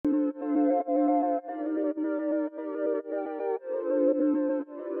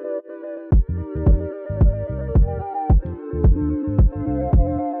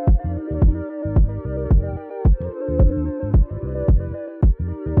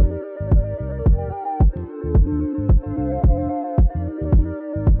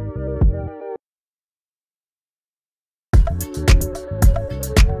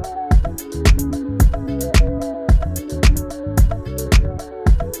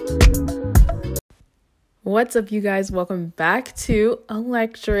What's up, you guys? Welcome back to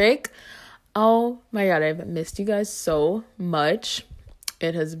Electric. Oh my god, I've missed you guys so much.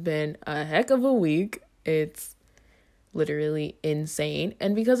 It has been a heck of a week. It's literally insane.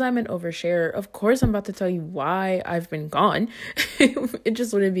 And because I'm an oversharer, of course I'm about to tell you why I've been gone. It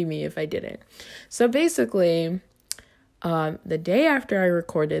just wouldn't be me if I didn't. So basically, the day after I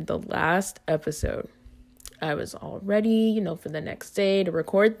recorded the last episode, I was all ready, for the next day to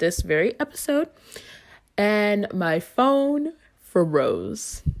record this very episode. And my phone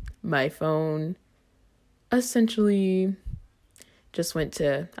froze. My phone essentially just went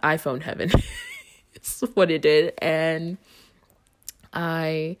to iPhone heaven. It's what it did. And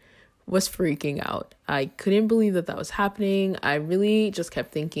I was freaking out. I couldn't believe that was happening. I really just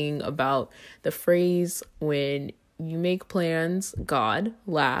kept thinking about the phrase, when you make plans, God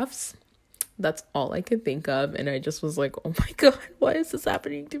laughs. That's all I could think of. And I just was like, oh my God, why is this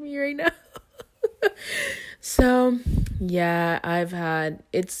happening to me right now? So yeah,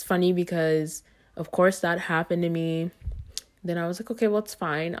 it's funny because of course that happened to me. Then I was like, okay, well, it's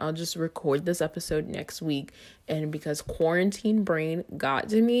fine. I'll just record this episode next week. And because quarantine brain got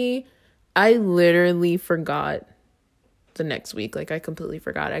to me, I literally forgot the next week. Like, I completely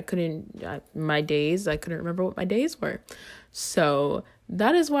forgot. I couldn't remember what my days were. So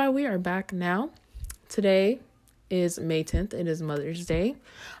that is why we are back now. Today is May 10th. It is Mother's Day.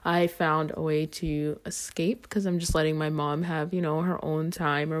 I found a way to escape because I'm just letting my mom have, her own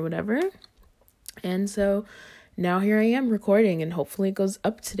time or whatever. And so now here I am recording, and hopefully it goes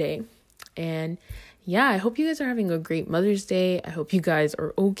up today. And yeah, I hope you guys are having a great Mother's Day. I hope you guys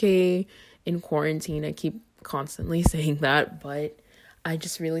are okay in quarantine. I keep constantly saying that, but I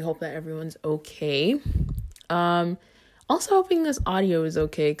just really hope that everyone's okay. Also hoping this audio is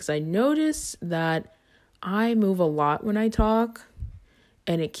okay, because I noticed that I move a lot when I talk,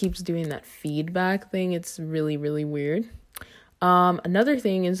 and it keeps doing that feedback thing. It's really, really weird. Another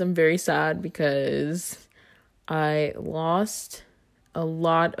thing is I'm very sad because I lost a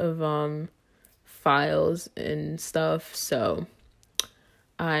lot of files and stuff. So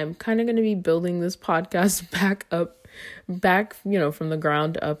I'm kind of going to be building this podcast back, from the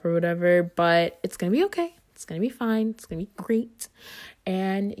ground up or whatever, but it's going to be okay. It's going to be fine. It's going to be great.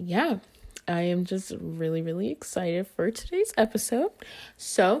 And yeah, I am just really, really excited for today's episode.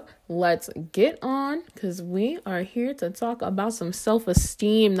 So let's get on, because we are here to talk about some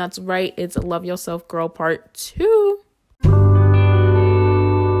self-esteem. That's right. It's Love Yourself Girl Part 2.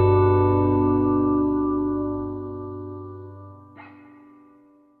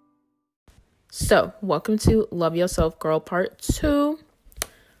 So welcome to Love Yourself Girl Part 2.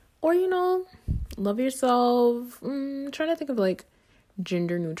 Or, love yourself. I'm trying to think of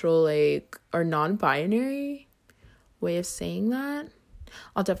gender neutral, or non-binary way of saying that.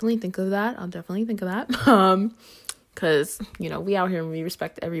 I'll definitely think of that. Because we out here and we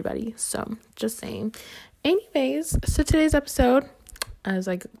respect everybody, so just saying. Anyways, so today's episode, as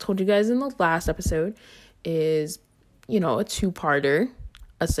I told you guys in the last episode, is a two-parter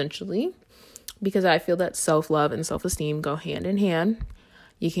essentially, because I feel that self-love and self-esteem go hand in hand.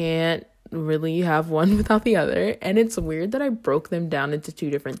 You can't really have one without the other. And it's weird that I broke them down into two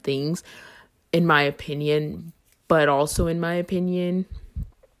different things, in my opinion, but also in my opinion,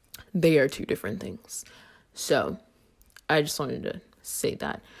 they are two different things. So I just wanted to say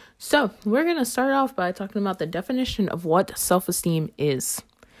that. So we're going to start off by talking about the definition of what self-esteem is.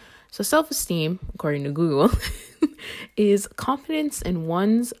 So self-esteem, according to Google, is confidence in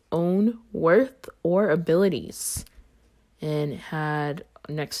one's own worth or abilities, and had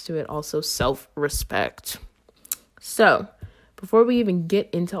next to it also self-respect. So before we even get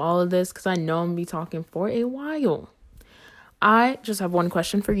into all of this, because I know I'm gonna be talking for a while, I just have one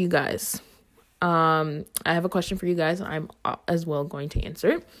question for you guys. I have a question for you guys, and I'm as well going to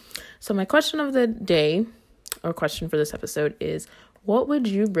answer it. So my question of the day, or question for this episode, is what would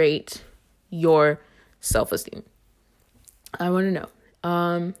you rate your self-esteem? I want to know.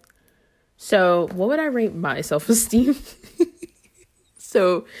 So what would I rate my self-esteem?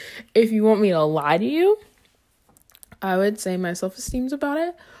 So if you want me to lie to you, I would say my self-esteem's about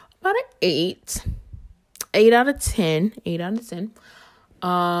an 8. 8 out of 10. 8 out of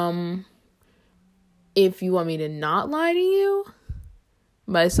 10. If you want me to not lie to you,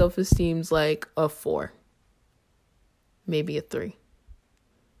 my self-esteem's like a 4. Maybe a 3.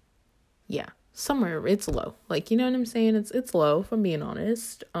 Yeah, somewhere it's low. You know what I'm saying? It's low, if I'm being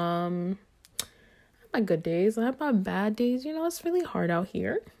honest. My good days, I have my bad days. It's really hard out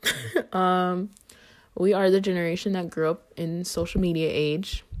here. We are the generation that grew up in social media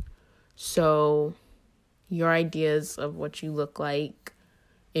age. So your ideas of what you look like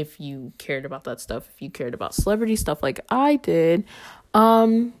if you cared about that stuff, if you cared about celebrity stuff like I did,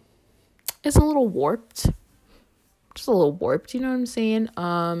 it's a little warped. Just a little warped, you know what I'm saying?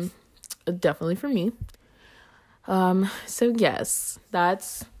 Definitely for me. So yes,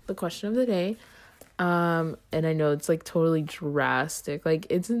 that's the question of the day. And I know it's like totally drastic. Like,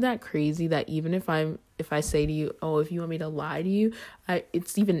 isn't that crazy that even if I say to you, oh, if you want me to lie to you,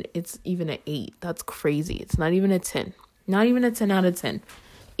 it's even an 8. That's crazy. It's not even a 10. Not even a 10 out of 10.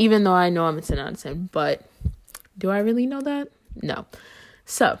 Even though I know I'm a 10 out of 10. But do I really know that? No.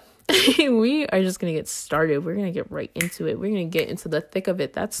 So we are just going to get started. We're going to get right into it. We're going to get into the thick of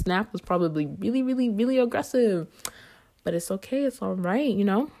it. That snap was probably really, really, really aggressive. But it's okay. It's all right, you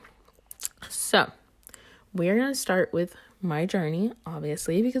know? So we're going to start with my journey,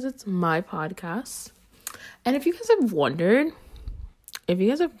 obviously, because it's my podcast. And if you guys have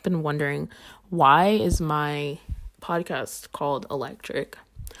been wondering, why is my podcast called Electric?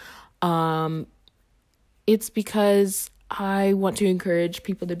 It's because I want to encourage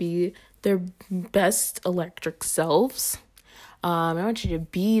people to be their best electric selves. I want you to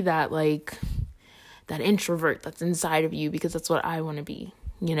be that introvert that's inside of you, because that's what I want to be,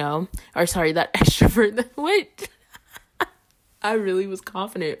 you know? Or sorry, that extrovert. What? I really was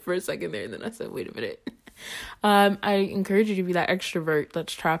confident for a second there, and then I said, wait a minute. I encourage you to be that extrovert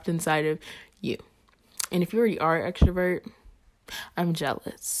that's trapped inside of you. And if you already are an extrovert, I'm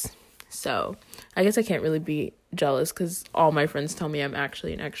jealous. So I guess I can't really be jealous because all my friends tell me I'm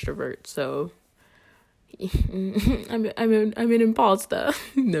actually an extrovert. So I'm an imposter.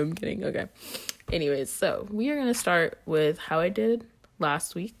 No, I'm kidding. Okay. Anyways, so we are going to start with how I did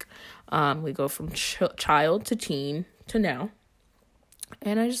last week. We go from child to teen to now.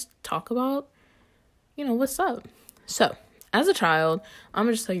 And I just talk about, you know, what's up. So as a child, I'm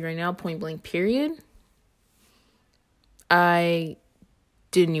going to just tell you right now, point blank period, I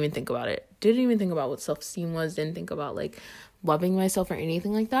didn't even think about it. Didn't even think about what self-esteem was. Didn't think about like loving myself or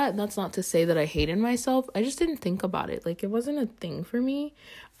anything like that. And that's not to say that I hated myself. I just didn't think about it. Like, it wasn't a thing for me.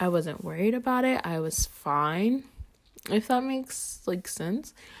 I wasn't worried about it. I was fine. If that makes like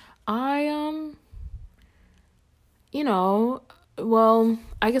sense. You know, well,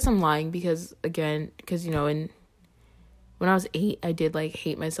 I guess I'm lying because you know, when I was 8, I did like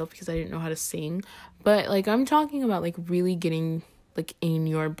hate myself because I didn't know how to sing. But like, I'm talking about like really getting like in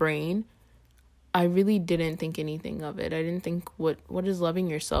your brain. I really didn't think anything of it. I didn't think what is loving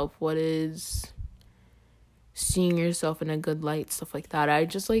yourself, what is seeing yourself in a good light, stuff like that. I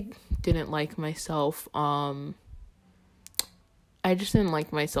just like didn't like myself. I just didn't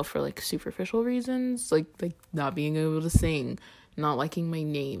like myself for like superficial reasons, like not being able to sing, not liking my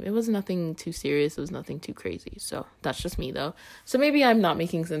name. It was nothing too serious. It was nothing too crazy. So that's just me though. So maybe I'm not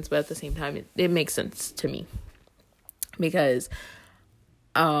making sense, but at the same time, it makes sense to me because,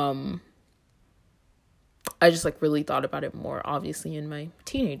 I just like really thought about it more, obviously, in my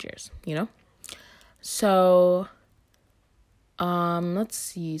teenage years, you know? So, let's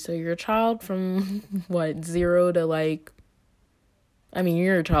see. So you're a child from 0 to like, I mean,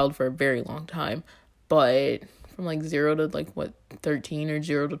 you're a child for a very long time, but from like 0 to like 13 or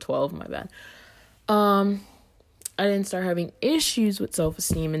 0 to 12, my bad. I didn't start having issues with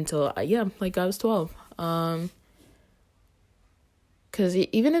self-esteem until I was 12. Because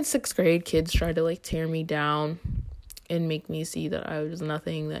even in 6th grade, kids tried to like tear me down and make me see that I was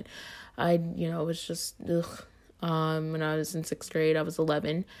nothing, that I, was just, ugh. When I was in 6th grade, I was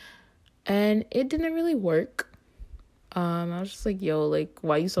 11, and it didn't really work. I was just like, yo, like,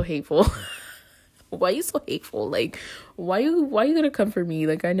 why you so hateful? Why you so hateful? Like, why you gonna come for me?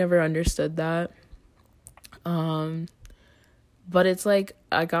 Like, I never understood that. But it's like,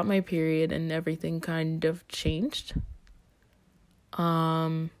 I got my period and everything kind of changed.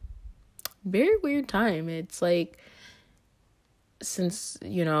 Very weird time. It's like, since,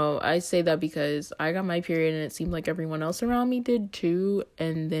 I say that because I got my period and it seemed like everyone else around me did too,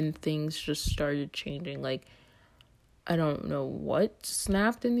 and then things just started changing. Like, I don't know what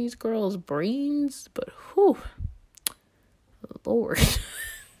snapped in these girls' brains, but whew, Lord.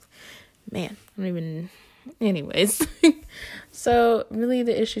 Man, I don't even, anyways. So really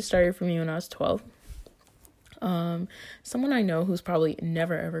the issue started for me when I was 12. Someone I know who's probably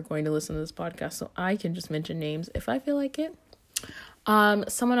never ever going to listen to this podcast, so I can just mention names if I feel like it.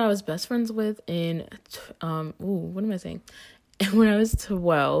 Someone I was best friends with in, what am I saying? When I was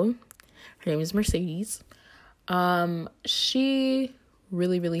 12, her name is Mercedes. She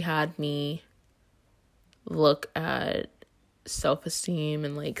really, really had me look at self-esteem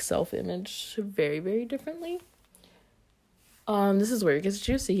and like self-image very, very differently. This is where it gets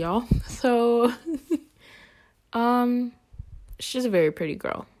juicy, y'all. So, she's a very pretty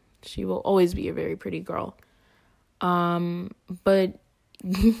girl. She will always be a very pretty girl. But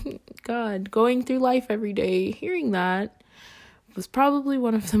God, going through life every day, hearing that was probably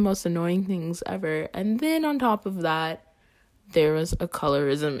one of the most annoying things ever. And then on top of that, there was a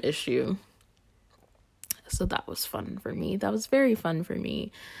colorism issue. So that was fun for me. That was very fun for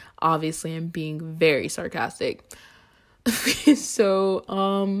me. Obviously, I'm being very sarcastic.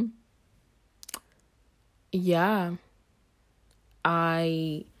 So, yeah.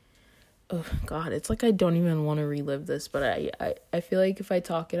 Oh God, it's like I don't even want to relive this, but I feel like if I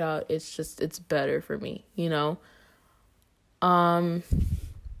talk it out, it's better for me, you know?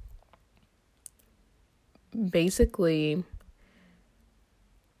 Basically,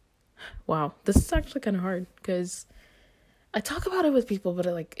 wow, this is actually kind of hard because I talk about it with people, but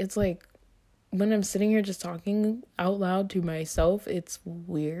it's like when I'm sitting here just talking out loud to myself, it's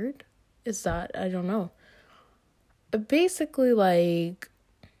weird. Is that, I don't know. Basically, like,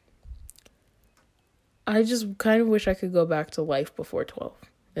 I just kind of wish I could go back to life before 12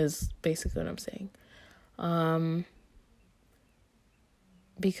 is basically what I'm saying.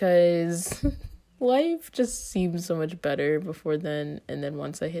 Because life just seemed so much better before then. And then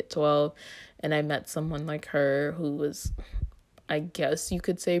once I hit 12 and I met someone like her who was, I guess you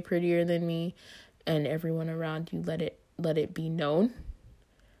could say, prettier than me, and everyone around you let it be known,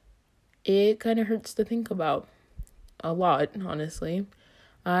 it kind of hurts to think about a lot, honestly.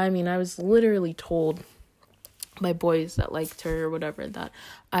 I mean, I was literally told by boys that liked her or whatever that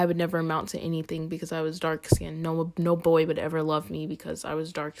I would never amount to anything because I was dark skinned. No boy would ever love me because I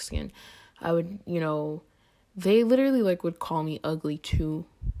was dark skinned. I would, they literally would call me ugly to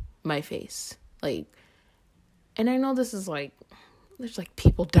my face. And I know this is there's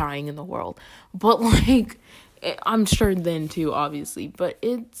people dying in the world, but I'm sure then too, obviously, but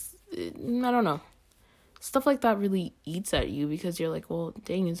I don't know. Stuff like that really eats at you because you're like, well,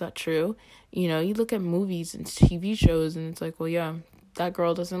 dang, is that true? You look at movies and TV shows and it's like, well, yeah, that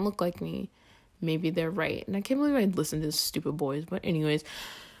girl doesn't look like me. Maybe they're right. And I can't believe I listened to this stupid boys. But anyways,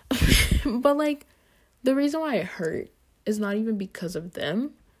 but the reason why it hurt is not even because of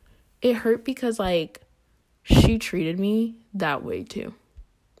them. It hurt because she treated me that way too.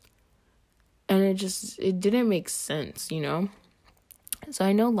 And it didn't make sense, So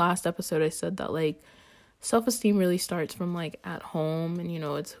I know last episode I said that self-esteem really starts from at home, and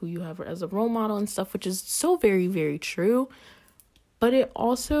it's who you have as a role model and stuff, which is so very, very true. But it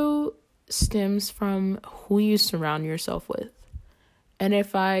also stems from who you surround yourself with. And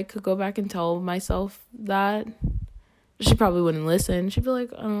if I could go back and tell myself that, she probably wouldn't listen. She'd be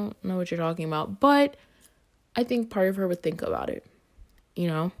like, I don't know what you're talking about. But I think part of her would think about it,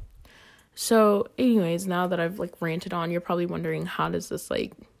 So anyways, now that I've ranted on, you're probably wondering, how does this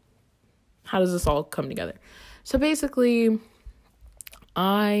all come together? So basically,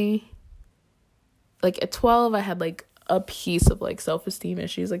 at 12, I had a piece of self-esteem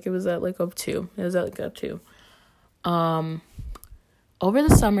issues. It was at a 2. It was at a 2. Over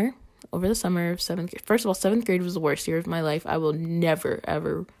the summer of 7th grade. First of all, 7th grade was the worst year of my life. I will never,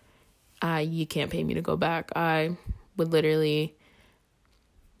 ever, you can't pay me to go back. I would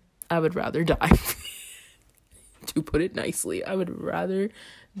rather die. To put it nicely, I would rather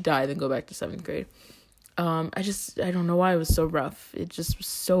die than go back to 7th grade. I don't know why it was so rough. It just was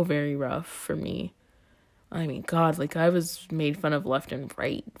so very rough for me. I mean, God, I was made fun of left and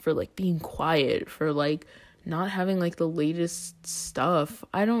right for being quiet, for not having the latest stuff.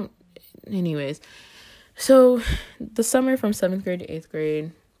 Anyways. So the summer from 7th grade to 8th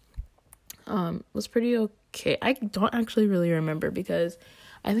grade was pretty okay. I don't actually really remember because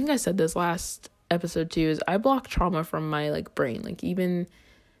I think I said this last episode too, is I block trauma from my brain. Even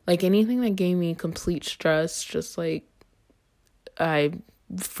anything that gave me complete stress, just I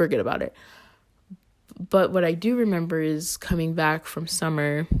forget about it. But what I do remember is coming back from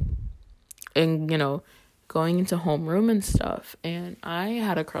summer and going into homeroom and stuff, and I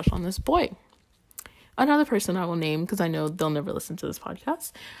had a crush on this boy. Another person I will name because I know they'll never listen to this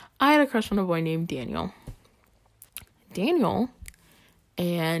podcast. I had a crush on a boy named Daniel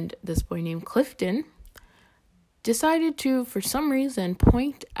and this boy named Clifton decided to, for some reason,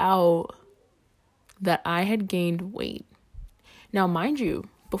 point out that I had gained weight. Now, mind you,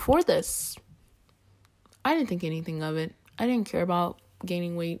 before this, I didn't think anything of it. I didn't care about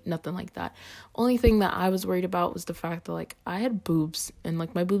gaining weight, nothing like that. Only thing that I was worried about was the fact that I had boobs, and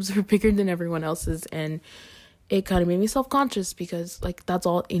my boobs were bigger than everyone else's, and it kind of made me self-conscious because that's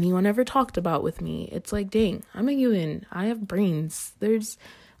all anyone ever talked about with me. It's dang, I'm a human. I have brains. There's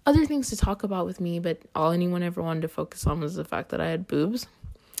other things to talk about with me, but all anyone ever wanted to focus on was the fact that I had boobs.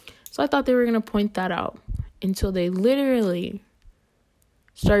 So I thought they were going to point that out until they literally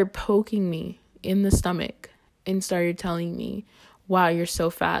started poking me in the stomach and started telling me, wow, you're so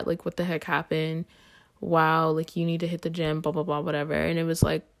fat. Like, what the heck happened? Wow, like, you need to hit the gym, blah, blah, blah, whatever. And it was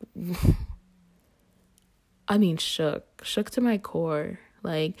like, I mean, shook to my core.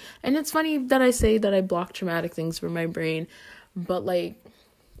 Like, and it's funny that I say that I block traumatic things from my brain, but like,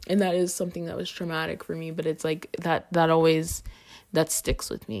 and that is something that was traumatic for me, but it's like that sticks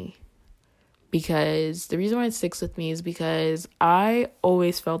with me. Because the reason why it sticks with me is because I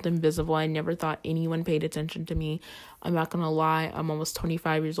always felt invisible. I never thought anyone paid attention to me. I'm not gonna lie, I'm almost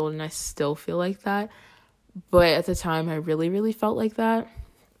 25 years old and I still feel like that. But at the time, I really, really felt like that.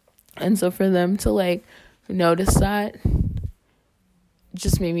 And so for them to like notice that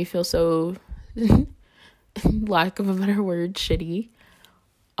just made me feel so, lack of a better word, shitty.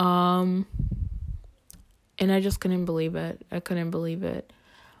 And I just couldn't believe it. I couldn't believe it.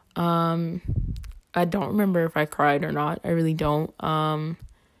 I don't remember if I cried or not. I really don't. I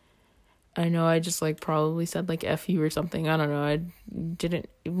know I just like probably said like F you or something. I don't know. I didn't,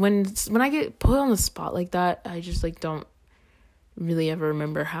 when I get put on the spot like that, I just like don't really ever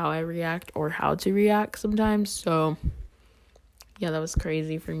remember how I react or how to react sometimes. So yeah, that was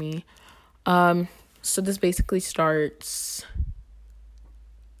crazy for me. So this basically starts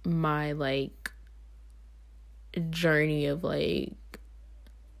my like journey of like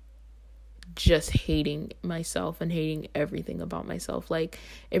just hating myself and hating everything about myself. Like,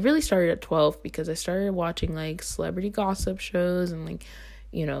 it really started at 12 because I started watching like celebrity gossip shows, and like,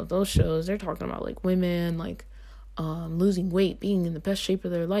 you know, those shows, they're talking about like women like losing weight, being in the best shape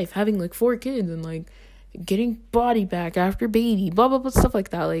of their life, having like 4 kids, and like getting body back after baby, blah blah blah, stuff like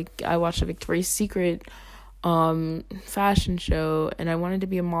that. Like, I watched a Victoria's Secret fashion show, and I wanted to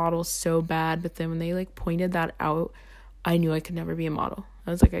be a model so bad, but then when they like pointed that out, I knew I could never be a model. I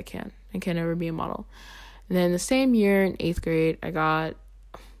was like, I can't ever be a model. And then the same year in 8th grade, I got,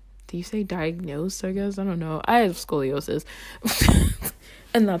 do you say diagnosed, I guess? I don't know. I have scoliosis.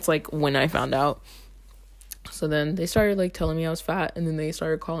 And that's like when I found out. So then they started like telling me I was fat, and then they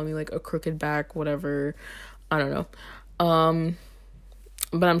started calling me like a crooked back, whatever. I don't know.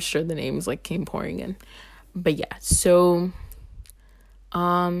 But I'm sure the names like came pouring in. But yeah, so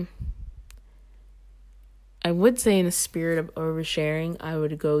I would say in the spirit of oversharing, I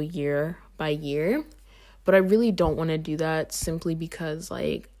would go year by year, but I really don't want to do that simply because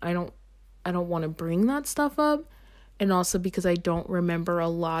like I don't want to bring that stuff up, and also because I don't remember a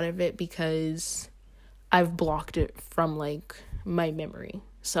lot of it because I've blocked it from like my memory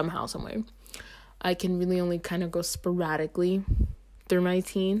somehow, somewhere. I can really only kind of go sporadically through my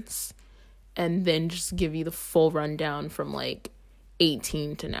teens and then just give you the full rundown from like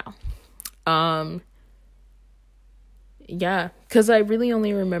 18 to now. Yeah, because I really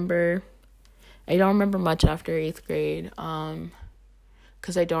only remember, I don't remember much after 8th grade,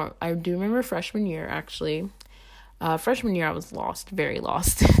 because I do remember freshman year, actually. Freshman year, I was lost, very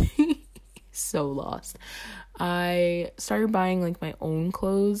lost, so lost. I started buying, like, my own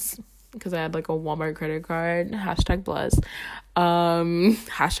clothes, because I had, like, a Walmart credit card, #bless,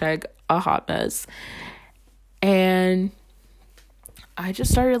 hashtag a hot mess, and I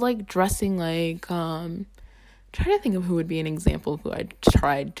just started, like, dressing, like, trying to think of who would be an example of who I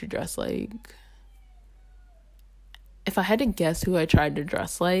tried to dress like. If I had to guess who I tried to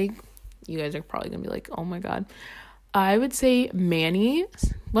dress like, you guys are probably gonna be like, oh my god. I would say Manny.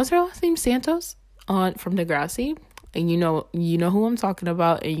 What's her last name? Santos? From Degrassi. And you know who I'm talking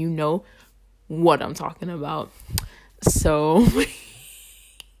about, and you know what I'm talking about. So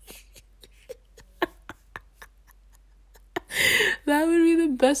that would be the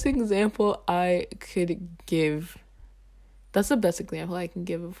best example I could give. That's the best example I can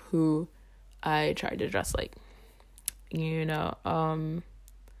give of who I tried to dress like. You know,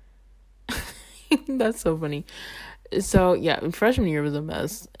 that's so funny. So, yeah, freshman year was a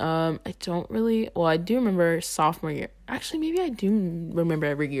mess. I do remember sophomore year. Actually, maybe I do remember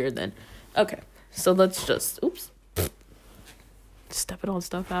every year then. Okay, so let's just, stepping on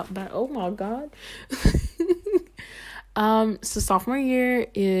stuff out that, oh my god. So sophomore year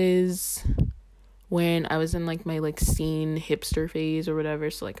is when I was in like my like scene hipster phase or whatever.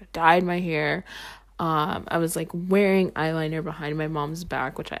 So like I dyed my hair. I was like wearing eyeliner behind my mom's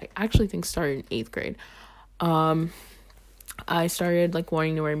back, which I actually think started in 8th grade. I started like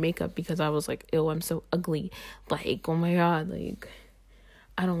wanting to wear makeup because I was like, ew, I'm so ugly. Like, oh my god, like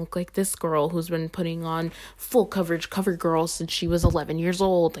I don't look like this girl who's been putting on full coverage CoverGirl since she was 11 years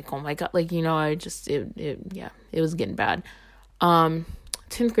old. Like, oh my god, like, you know, it was getting bad.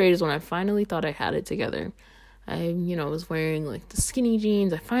 10th grade is when I finally thought I had it together. I, you know, was wearing like the skinny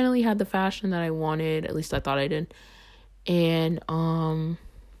jeans. I finally had the fashion that I wanted. At least I thought I did. And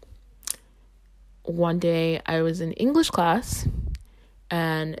one day I was in English class,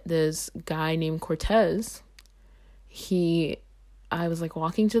 and this guy named Cortez, I was like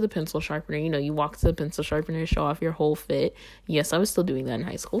walking to the pencil sharpener. You know, you walk to the pencil sharpener, show off your whole fit. Yes, I was still doing that in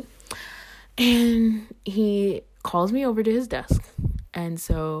high school. And he calls me over to his desk. And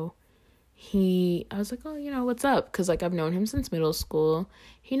so I was like, oh, what's up? Because, like, I've known him since middle school.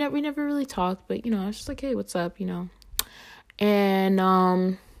 We never really talked, but, I was just like, hey, what's up,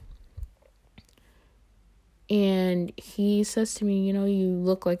 And he says to me, you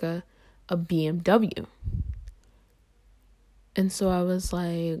look like a BMW. And so I was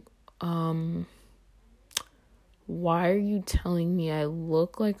like, why are you telling me I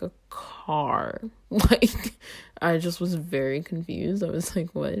look like a car? Like, I just was very confused. I was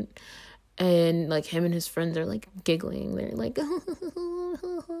like, what? And, like, him and his friends are, like, giggling. They're like,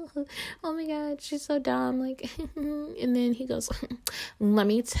 oh my God, she's so dumb. Like, and then he goes, let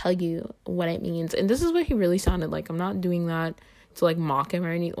me tell you what it means. And this is what he really sounded like. I'm not doing that to, like, mock him or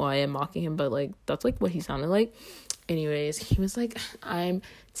anything. Well, I am mocking him, but, like, that's, like, what he sounded like. Anyways, he was like, I'm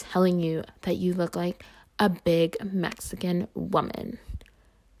telling you that you look like a big Mexican woman.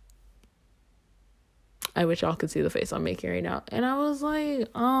 I wish y'all could see the face I'm making right now. And I was like,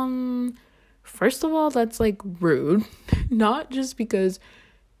 first of all, that's, like, rude. Not just because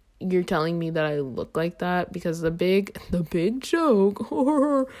you're telling me that I look like that, because the big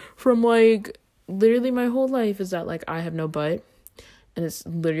joke from, like, literally my whole life is that, like, I have no butt. And it's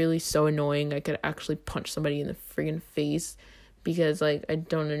literally so annoying. I could actually punch somebody in the friggin' face, because, like, I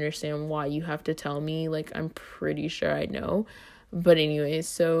don't understand why you have to tell me. Like, I'm pretty sure I know. But anyways,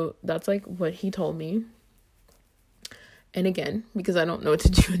 so that's, like, what he told me. And again, because I don't know what to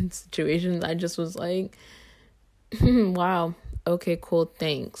do in situations, I just was like, wow, okay, cool,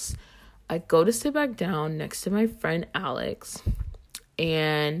 thanks. I go to sit back down next to my friend Alex,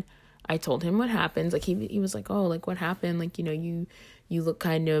 and I told him what happens. Like, he was like, oh, like, what happened? Like, you look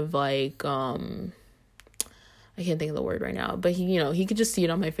kind of like, I can't think of the word right now, but he could just see it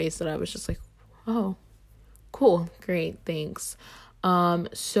on my face that I was just like, oh, cool, great, thanks.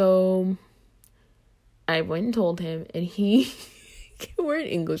 So I went and told him, and we're in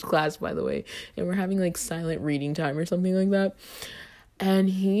English class, by the way, and we're having, like, silent reading time or something like that. And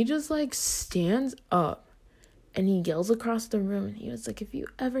he just, like, stands up and he yells across the room, and he was like, if you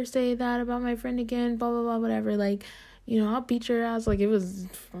ever say that about my friend again, blah, blah, blah, whatever, like, I'll beat your ass. Like, it was,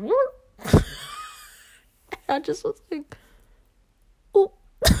 I just was like, oh,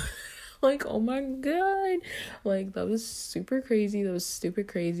 like, oh my God. Like, that was super crazy. That was stupid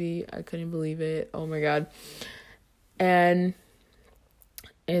crazy. I couldn't believe it. Oh my God. And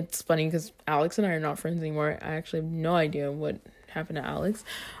it's funny because Alex and I are not friends anymore. I actually have no idea what happened to Alex.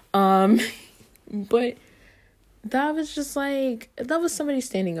 But that was just like, that was somebody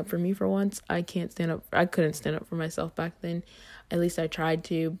standing up for me for once. I couldn't stand up for myself back then. At least I tried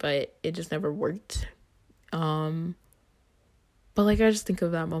to, but it just never worked. But, like, I just think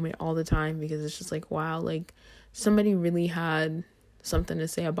of that moment all the time, because it's just like, wow, like, somebody really had something to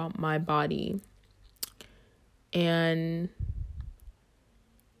say about my body. And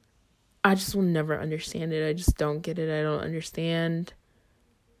I just will never understand it. I just don't get it. I don't understand.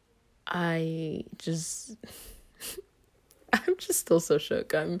 I'm just still so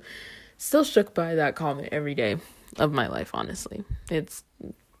shook. I'm still shook by that comment every day of my life, honestly. It's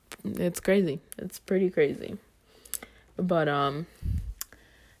crazy. It's pretty crazy. But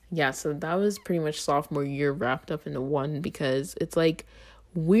yeah, so that was pretty much sophomore year wrapped up into one, because it's, like,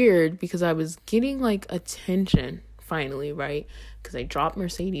 weird, because I was getting, like, attention finally, right? Because I dropped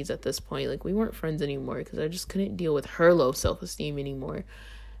Mercedes at this point. Like, we weren't friends anymore, because I just couldn't deal with her low self-esteem anymore.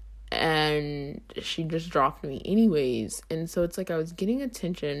 And she just dropped me anyways. And so it's like I was getting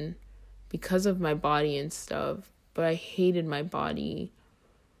attention because of my body and stuff, but I hated my body.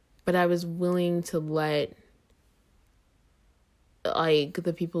 But I was willing to let, like,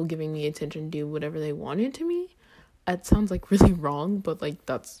 the people giving me attention do whatever they wanted to me. It sounds, like, really wrong, but, like,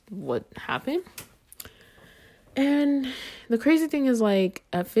 that's what happened. And the crazy thing is, like,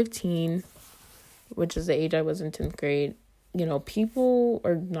 at 15, which is the age I was in 10th grade, people,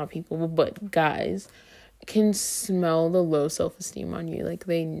 or not people, but guys can smell the low self-esteem on you. Like,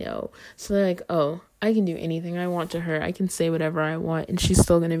 they know. So they're like, oh, I can do anything I want to her. I can say whatever I want, and she's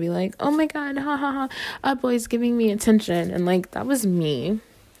still gonna be like, oh my God, ha ha ha, a boy's giving me attention. And, like, that was me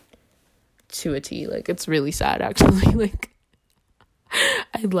to a T. Like, it's really sad, actually. Like,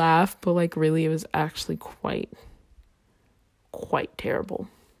 I laugh, but, like, really, it was actually quite terrible.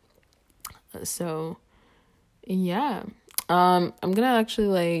 So, yeah. I'm gonna actually,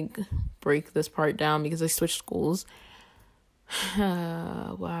 like, break this part down because I switched schools.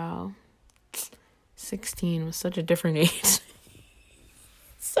 Wow. 16 was such a different age.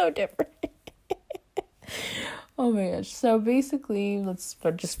 So different. Oh my gosh. So basically, let's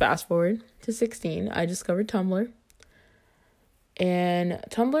just fast forward to 16. I discovered Tumblr. And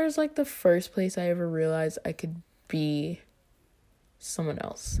Tumblr is like the first place I ever realized I could be someone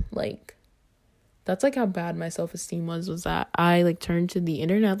else. Like, that's like how bad my self-esteem was that I like turned to the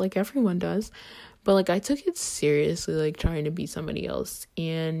internet like everyone does. But like I took it seriously, like trying to be somebody else.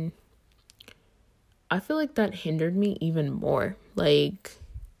 And I feel like that hindered me even more. Like,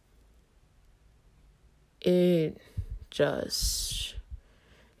 it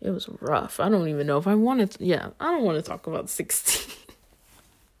was rough. I don't even know if I wanted to, I don't want to talk about 16.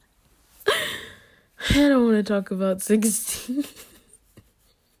 I don't want to talk about 16.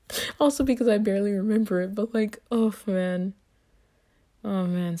 Also because I barely remember it, but like, oh man,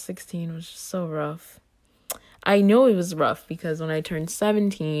 16 was just so rough. I know it was rough because when I turned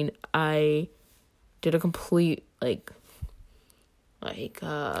 17, I did a complete,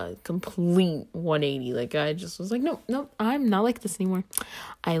 complete 180. Like, I just was like, no, I'm not like this anymore.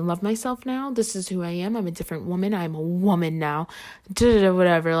 I love myself now. This is who I am. I'm a different woman. I'm a woman now.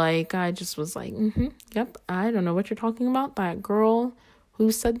 Whatever. Like, I just was like, yep, I don't know what you're talking about. That girl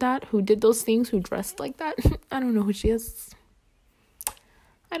who said that, who did those things, who dressed like that, I don't know who she is.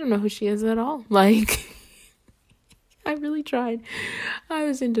 I don't know who she is at all. Like, I really tried. I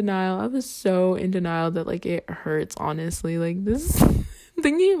was in denial. I was so in denial that, like, it hurts, honestly. Like, this,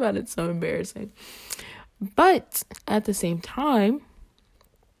 thinking about it's so embarrassing. But at the same time,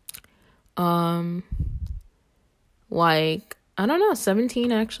 like, I don't know,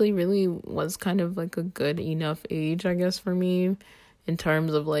 17 actually really was kind of, like, a good enough age, I guess, for me, in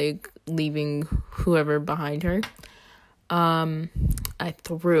terms of, like, leaving whoever behind her.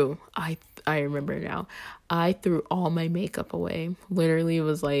 I remember now, I threw all my makeup away. Literally, it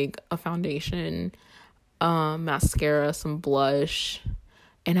was like a foundation, mascara, some blush,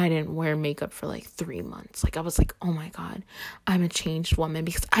 and I didn't wear makeup for like 3 months. Like, I was like, oh my God, I'm a changed woman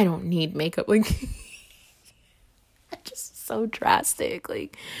because I don't need makeup. Like, just so drastic.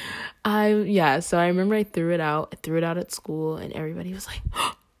 Like, so I remember I threw it out at school, and everybody was like,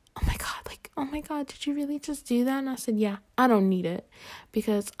 oh my God, did you really just do that? And I said, yeah, I don't need it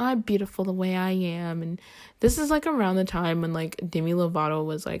because I'm beautiful the way I am. And this is like around the time when like Demi Lovato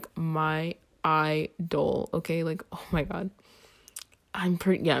was like my idol. Okay, like, oh my God, I'm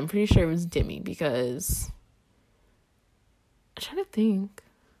pretty sure it was Demi, because I'm trying to think.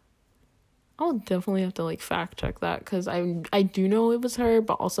 I'll definitely have to like fact check that, because I do know it was her,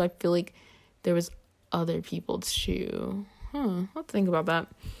 but also I feel like there was other people too. I'll think about that.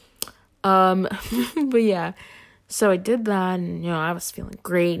 But yeah, so I did that, and, I was feeling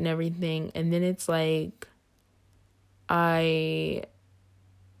great and everything, and then it's like, I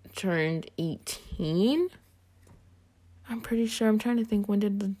turned 18, I'm pretty sure. I'm trying to think, when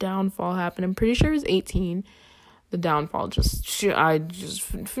did the downfall happen? I'm pretty sure it was 18, the downfall.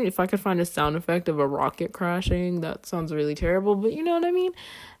 If I could find a sound effect of a rocket crashing, that sounds really terrible, but you know what I mean?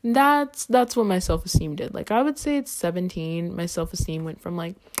 That's what my self-esteem did. Like, I would say it's 17, my self-esteem went from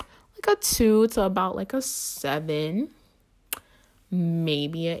like a 2 to about like a 7,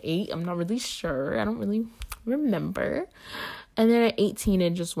 maybe a 8. I'm not really sure. I don't really remember. And then at 18,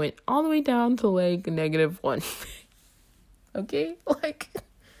 it just went all the way down to like -1. Okay, like,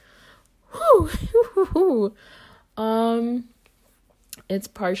 whew. It's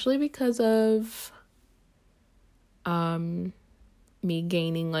partially because of me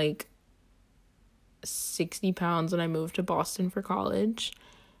gaining like 60 pounds when I moved to Boston for college.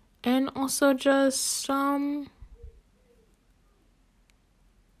 And also just, I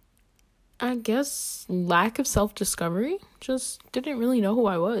guess, lack of self-discovery. Just didn't really know who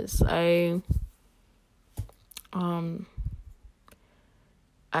I was. I don't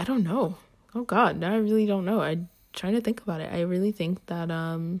know. Oh God, I really don't know. I'm trying to think about it. I really think that,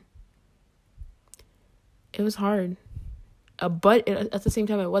 it was hard. But at the same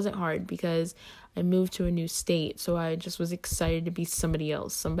time, it wasn't hard because I moved to a new state. So I just was excited to be somebody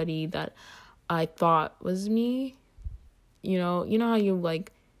else, somebody that I thought was me. You know how you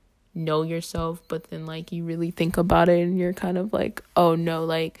like know yourself, but then like you really think about it and you're kind of like, oh no,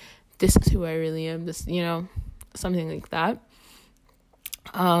 like this is who I really am. This, something like that.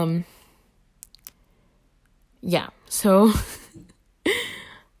 Yeah. So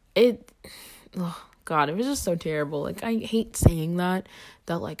God, it was just so terrible. Like, I hate saying that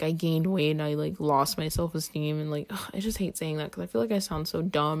like I gained weight and I like lost my self-esteem, and like, I just hate saying that because I feel like I sound so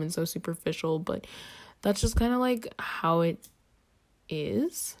dumb and so superficial, but that's just kind of like how it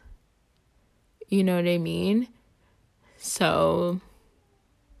is. You know what I mean? So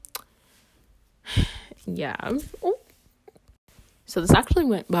yeah. Oh. So this actually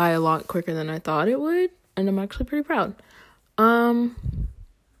went by a lot quicker than I thought it would, and I'm actually pretty proud. Honestly,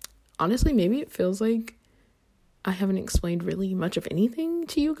 maybe it feels like I haven't explained really much of anything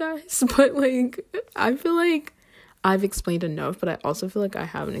to you guys, but like I feel like I've explained enough, but I also feel like I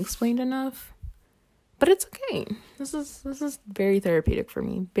haven't explained enough. But it's okay. This is very therapeutic for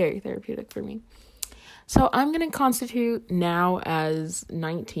me. Very therapeutic for me. So I'm going to constitute now as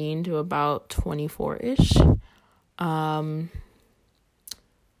 19 to about 24-ish.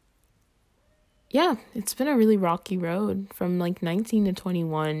 Yeah, it's been a really rocky road from like 19 to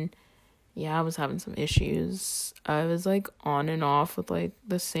 21. Yeah, I was having some issues. I was like on and off with like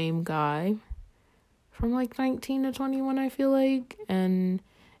the same guy from like 19 to 21, I feel like. And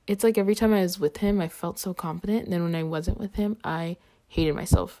it's like every time I was with him, I felt so confident. And then when I wasn't with him, I hated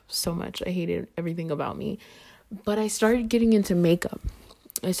myself so much. I hated everything about me. But I started getting into makeup.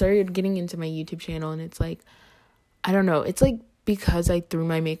 I started getting into my YouTube channel, and it's like, I don't know. It's like because I threw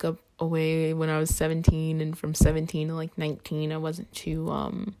my makeup away when I was 17, and from 17 to like 19, I wasn't too,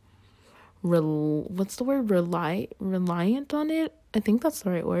 what's the word? Reliant on it? I think that's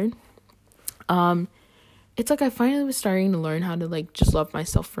the right word. It's like I finally was starting to learn how to like just love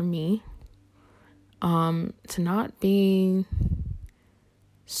myself for me. To not be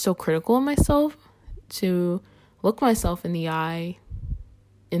so critical of myself, to look myself in the eye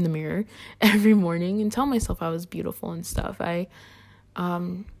in the mirror every morning and tell myself I was beautiful and stuff. At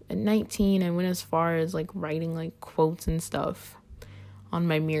 19, I went as far as like writing like quotes and stuff on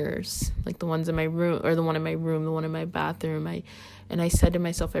my mirrors, like the ones in my room, or the one in my room, the one in my bathroom. And I said to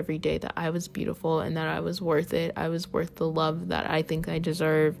myself every day that I was beautiful and that I was worth it. I was worth the love that I think I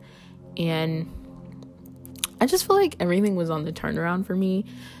deserve. And I just feel like everything was on the turnaround for me,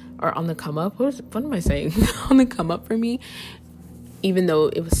 or on the come up. What am I saying? On the come up for me, even though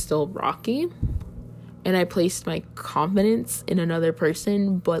it was still rocky. And I placed my confidence in another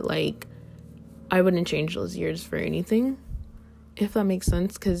person, but like I wouldn't change those years for anything, if that makes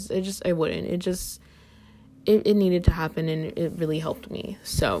sense, because I wouldn't. It needed to happen, and it really helped me.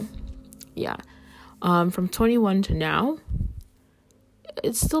 So yeah, from 21 to now,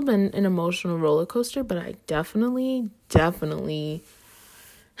 it's still been an emotional roller coaster, but I definitely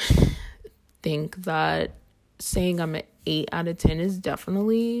think that saying I'm an 8 out of 10 is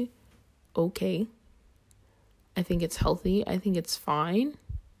definitely okay. I think it's healthy. I think it's fine.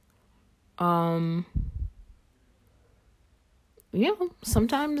 Yeah,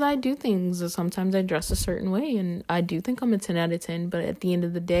 sometimes I do things, or sometimes I dress a certain way, and I do think I'm a 10 out of 10, but at the end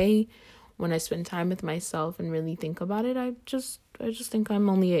of the day, when I spend time with myself and really think about it, I just think I'm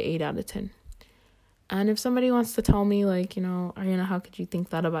only an 8 out of 10. And if somebody wants to tell me, like, you know, Ariana, how could you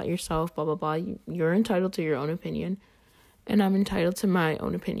think that about yourself, blah, blah, blah, you're entitled to your own opinion, and I'm entitled to my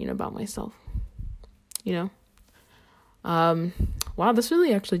own opinion about myself, you know? Wow, this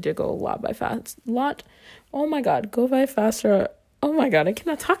really actually did go oh my god, go by faster. Oh my god, I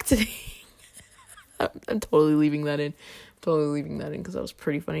cannot talk today. I'm totally leaving that in because that was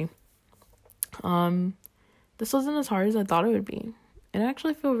pretty funny. This wasn't as hard as I thought it would be, and I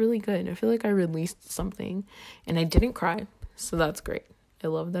actually feel really good. I feel like I released something, and I didn't cry, so that's great. I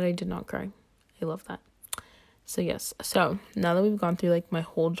love that I did not cry. I love that. So yes, so now that we've gone through like my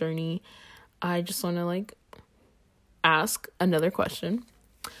whole journey, I just want to like ask another question.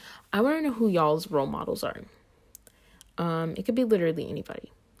 I want to know who y'all's role models are. It could be literally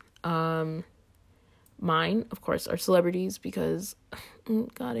anybody. Mine, of course, are celebrities, because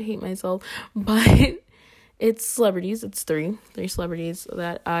God, I hate myself, but it's celebrities. It's three celebrities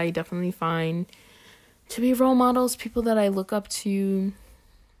that I definitely find to be role models, people that I look up to.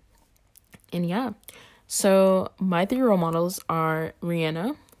 And yeah, so my 3 role models are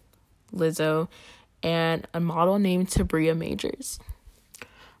Rihanna, Lizzo, and a model named Tabria Majors.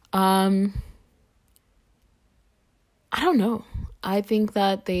 I don't know. I think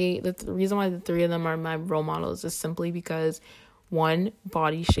that the reason why the 3 of them are my role models is simply because, one,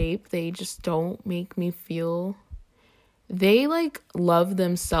 body shape. They just don't make me feel, they like love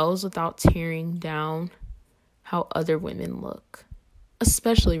themselves without tearing down how other women look.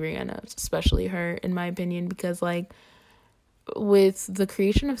 Especially Rihanna, especially her, in my opinion, because like with the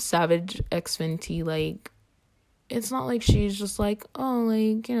creation of Savage X Fenty, like it's not like she's just like, oh,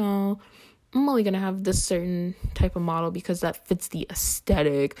 like, you know, I'm only gonna have this certain type of model because that fits the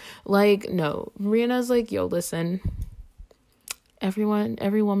aesthetic. Like, no, Rihanna's like, yo, listen, every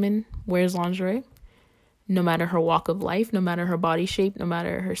woman wears lingerie, no matter her walk of life, no matter her body shape, no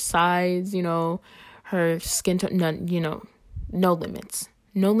matter her size, you know, her skin tone, none, you know, no limits,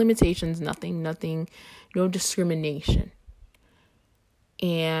 no limitations, nothing, no discrimination.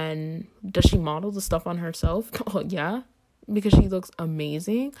 And does she model the stuff on herself? Oh, yeah, because she looks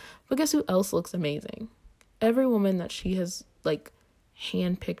amazing. But guess who else looks amazing? Every woman that she has, like,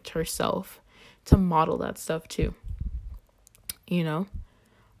 handpicked herself to model that stuff too. You know?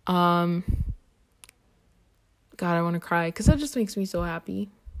 God, I want to cry because that just makes me so happy.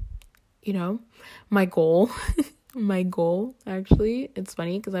 You know? My goal, actually, it's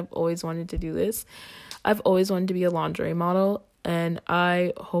funny because I've always wanted to do this. I've always wanted to be a lingerie model, and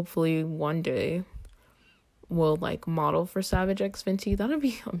I hopefully one day will, like, model for Savage X Fenty. That would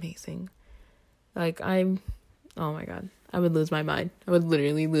be amazing. Like, oh my God, I would lose my mind. I would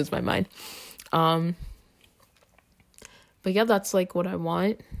literally lose my mind. But yeah, that's, like, what I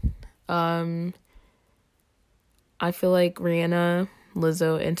want. I feel like Rihanna,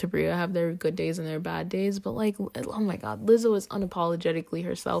 Lizzo, and Tabria have their good days and their bad days, but, like, oh my God, Lizzo is unapologetically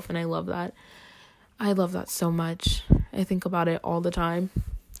herself, and I love that. I love that so much. I think about it all the time.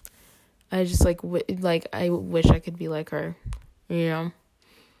 I just, like, I wish I could be like her, you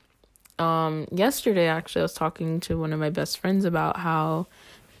know? Yesterday, actually, I was talking to one of my best friends about how,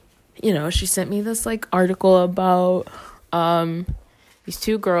 you know, she sent me this, like, article about, these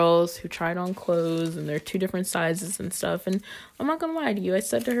two girls who tried on clothes, and they're two different sizes and stuff, and I'm not gonna lie to you, I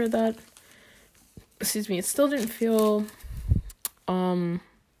said to her that, it still didn't feel,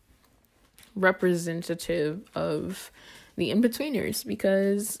 representative of the in-betweeners,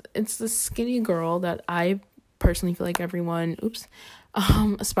 because it's the skinny girl that I personally feel like everyone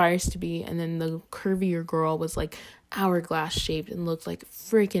aspires to be, and then the curvier girl was, like, hourglass shaped and looked, like,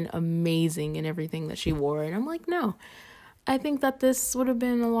 freaking amazing in everything that she wore. And I'm like, no, I think that this would have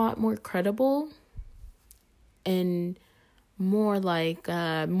been a lot more credible and more, like,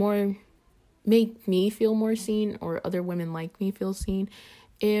 more make me feel more seen, or other women like me feel seen,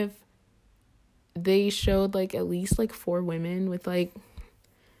 if they showed, like, at least, like, 4 women with, like,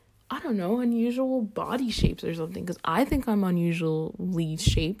 I don't know, unusual body shapes or something, because I think I'm unusually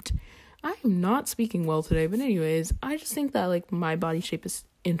shaped. I am not speaking well today, but anyways, I just think that, like, my body shape is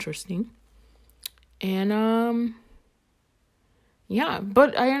interesting. And, yeah,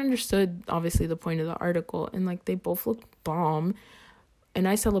 but I understood, obviously, the point of the article, and, like, they both look bomb, and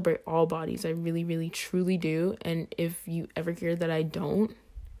I celebrate all bodies. I really, really, truly do, and if you ever hear that I don't,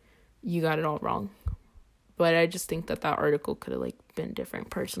 you got it all wrong. But I just think that article could have, like, been different.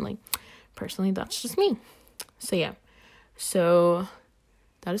 Personally, that's just me. So yeah, so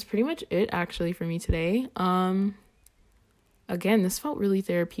that is pretty much it, actually, for me today. Again, this felt really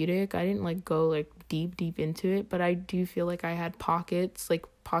therapeutic. I didn't, like, go, like, deep into it, but I do feel like I had pockets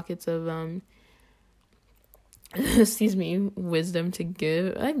of wisdom to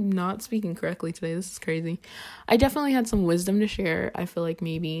give. I'm not speaking correctly today. This is crazy. I definitely had some wisdom to share. I feel like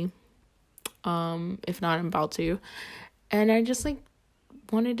maybe, if not, I'm about to. And I just, like,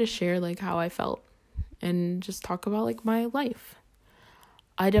 wanted to share, like, how I felt and just talk about, like, my life.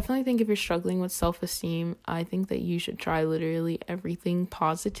 I definitely think if you're struggling with self-esteem, I think that you should try literally everything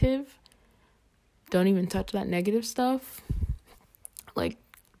positive. Don't even touch that negative stuff, like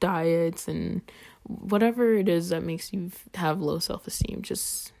diets and whatever it is that makes you have low self-esteem.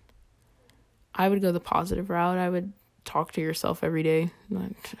 Just, I would go the positive route. I would talk to yourself every day.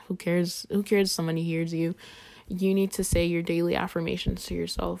 Like, who cares if somebody hears you? You need to say your daily affirmations to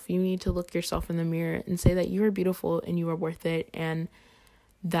yourself. You need to look yourself in the mirror and say that you are beautiful and you are worth it, and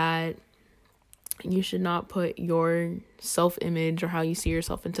that you should not put your self-image or how you see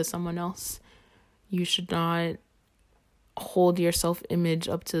yourself into someone else. You should not hold your self-image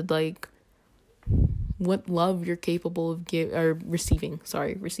up to, like, what love you're capable of receiving.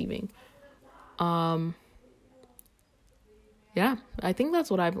 Yeah, I think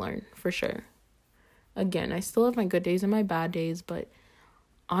that's what I've learned, for sure. Again, I still have my good days and my bad days, but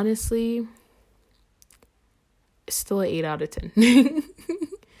honestly, still an 8 out of 10.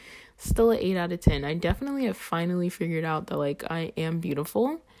 Still an 8 out of 10. I definitely have finally figured out that, like, I am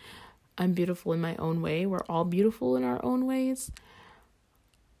beautiful. I'm beautiful in my own way. We're all beautiful in our own ways.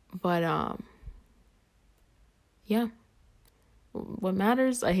 But, yeah. What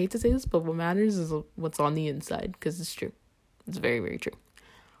matters, I hate to say this, but what matters is what's on the inside, because it's true. It's very, very true.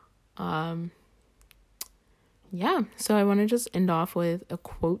 Yeah, so I want to just end off with a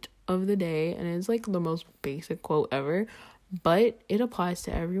quote of the day, and it's, like, the most basic quote ever, but it applies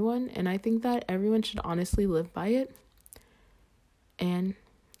to everyone, and I think that everyone should honestly live by it. And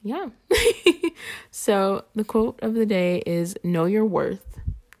yeah. So the quote of the day is, know your worth,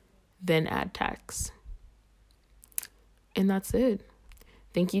 then add tax. And that's it.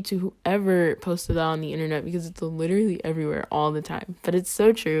 Thank you to whoever posted that on the internet, because it's literally everywhere all the time, but it's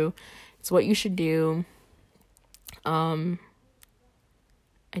so true. It's what you should do.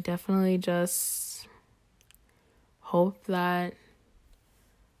 I definitely just hope that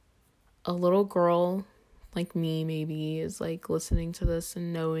a little girl like me maybe is like listening to this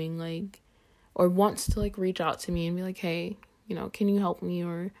and knowing like, or wants to like reach out to me and be like, hey, you know, can you help me,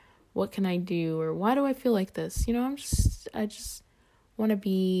 or what can I do, or why do I feel like this? You know, I just want to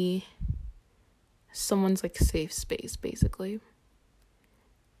be someone's like safe space basically.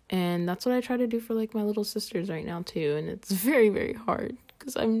 And that's what I try to do for like my little sisters right now too, and it's very, very hard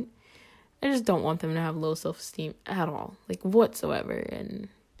because I just don't want them to have low self-esteem at all, like whatsoever. And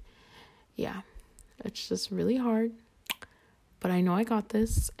yeah, it's just really hard, but I know I got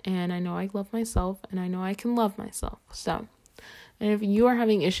this, and I know I love myself, and I know I can love myself. So, and if you are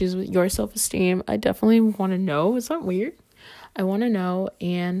having issues with your self-esteem, I definitely want to know. Is that weird? I want to know.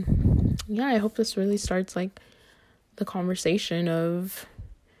 And yeah, I hope this really starts like the conversation of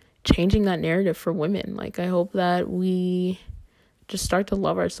changing that narrative for women. Like, I hope that we just start to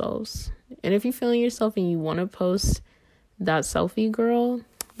love ourselves. And if you're feeling yourself and you want to post that selfie, girl,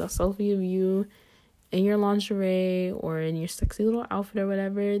 that selfie of you in your lingerie or in your sexy little outfit or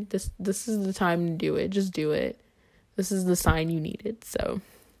whatever, this is the time to do it. Just do it. This is the sign you needed. So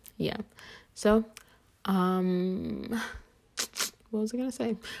yeah. So what was I gonna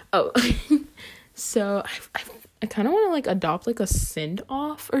say? Oh, so I kind of want to like adopt like a send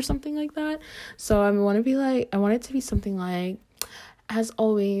off or something like that. So I want it to be something like, as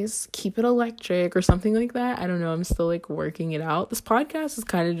always, keep it electric or something like that. I don't know. I'm still like working it out. This podcast is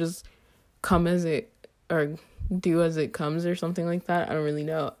kind of just come as it, or do as it comes or something like that. I don't really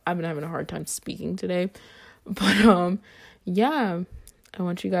know. I've been having a hard time speaking today. But yeah, I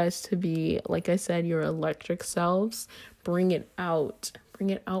want you guys to be, like I said, your electric selves. Bring it out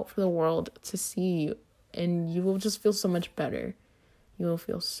for the world to see, and you will just feel so much better. You will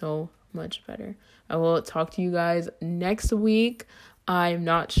feel so much better. I will talk to you guys next week. I'm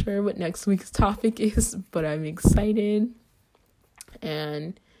not sure what next week's topic is, but I'm excited.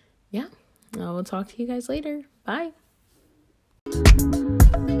 And yeah, I will talk to you guys later. Bye.